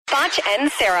Foch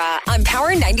and Sarah on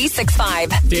Power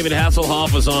 96.5. David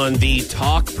Hasselhoff was on The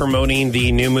Talk promoting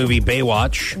the new movie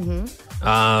Baywatch.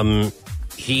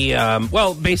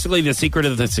 Basically the secret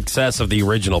of the success of the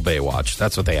original Baywatch.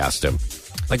 That's what they asked him.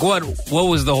 Like, what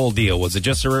was the whole deal? Was it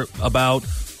just about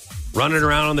running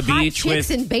around on the beach chicks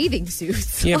with in bathing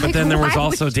suits? Yeah, Like, but then there was why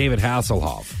also would- David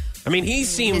Hasselhoff. I mean, he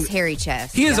seemed his hairy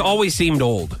chest. He has yeah. always seemed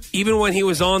old. Even when he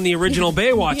was on the original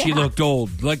Baywatch, he looked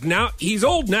old. Like now, he's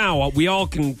old now. We all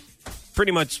can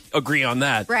pretty much agree on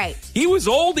that. Right. He was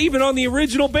old even on the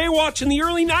original Baywatch in the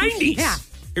early 90s. Yeah.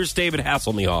 Here's David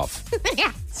Hasselhoff.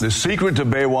 Yeah. The secret to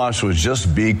Baywatch was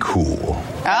just be cool.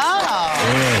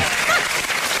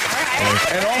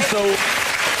 And also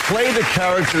play the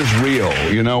characters real.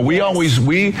 You know, we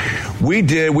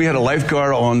had a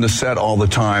lifeguard on the set all the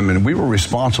time, and we were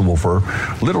responsible for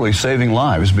literally saving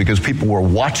lives because people were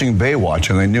watching Baywatch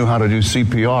and they knew how to do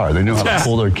CPR. They knew how to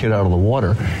pull their kid out of the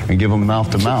water and give them mouth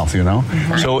to mouth, you know?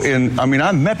 So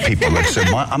I met people that said,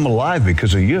 I'm alive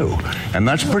because of you. And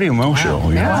that's pretty emotional.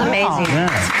 You know? That's amazing. Yeah.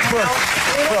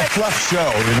 For a fluff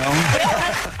show, you know?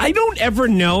 I don't ever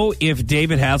know if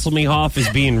David Hasselhoff is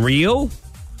being real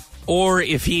or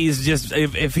if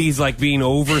he's like being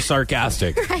over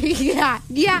sarcastic. Yeah.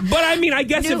 But I mean, I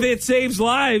guess if it saves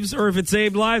lives or if it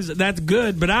saved lives, that's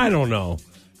good. But I don't know.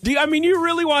 You're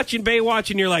really watching Baywatch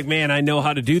and you're like, man, I know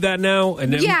how to do that now.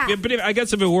 And then, but I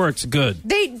guess if it works, good.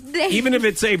 They Even if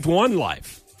it saved one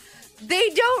life. They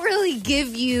don't really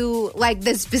give you like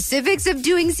the specifics of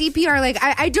doing CPR. Like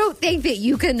I don't think that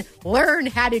you can learn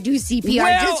how to do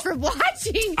CPR just from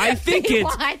watching. I think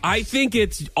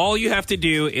it's all you have to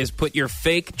do is put your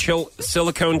fake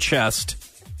silicone chest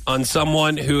on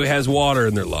someone who has water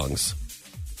in their lungs,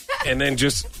 and then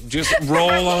just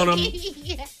roll on them.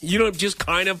 Yeah. You know, just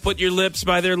kind of put your lips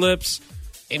by their lips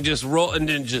and just roll, and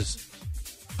then just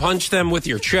punch them with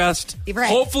your chest. Right.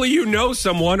 Hopefully, you know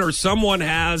someone or someone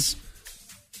has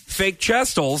fake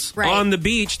chestals on the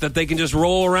beach that they can just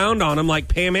roll around on them like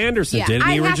Pam Anderson did in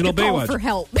the original Baywatch. I have to Baywatch. call for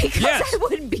help because I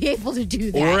wouldn't be able to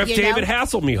do that. Or if David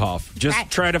Hasselhoff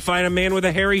just try to find a man with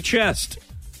a hairy chest,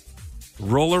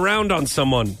 roll around on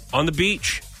someone on the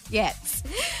beach. Yes.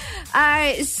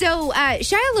 So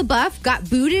Shia LaBeouf got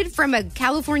booted from a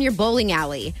California bowling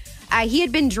alley. He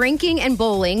had been drinking and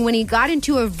bowling when he got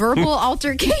into a verbal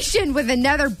altercation with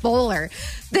another bowler.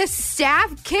 The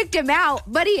staff kicked him out,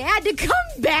 but he had to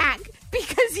come back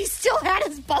because he still had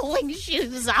his bowling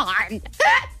shoes on.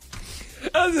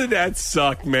 Doesn't that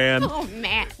suck, man? Oh,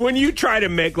 man. When you try to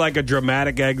make like a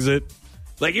dramatic exit,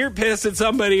 like you're pissed at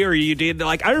somebody or you did,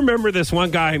 like I remember this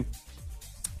one guy,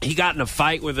 he got in a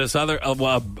fight with this other,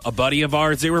 a buddy of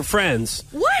ours. They were friends.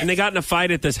 What? And they got in a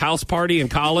fight at this house party in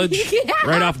college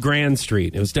right off Grand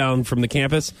Street. It was down from the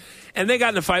campus. And they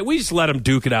got in a fight. We just let them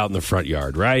duke it out in the front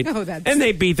yard, right? Oh, that's... And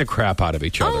they beat the crap out of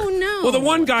each other. Oh, no. Well, the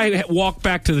one guy walked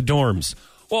back to the dorms.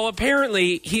 Well,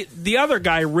 apparently, the other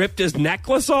guy ripped his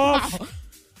necklace off.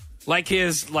 Like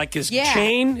his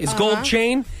chain, his gold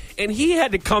chain. And he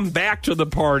had to come back to the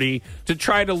party to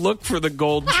try to look for the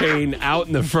gold chain out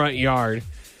in the front yard.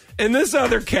 And this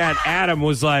other cat, Adam,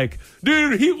 was like,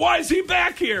 dude, why is he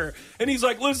back here? And he's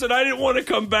like, listen, I didn't want to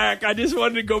come back. I just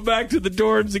wanted to go back to the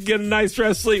dorms and get a nice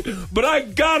rest sleep. But I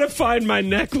got to find my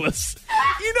necklace.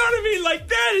 You know what I mean? Like,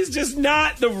 that is just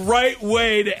not the right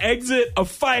way to exit a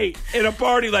fight in a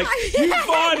party. Like, you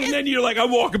fought, and then you're like,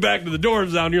 I'm walking back to the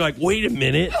dorms now. And you're like, wait a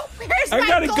minute. I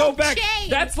got to go back. Chain?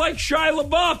 That's like Shia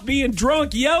LaBeouf being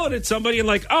drunk, yelling at somebody and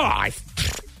like, I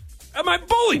have my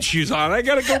bowling shoes on. I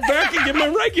got to go back and get my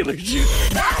regular shoes.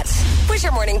 That was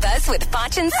your Morning Buzz with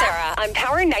Foch and Sarah on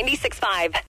Power 96.5.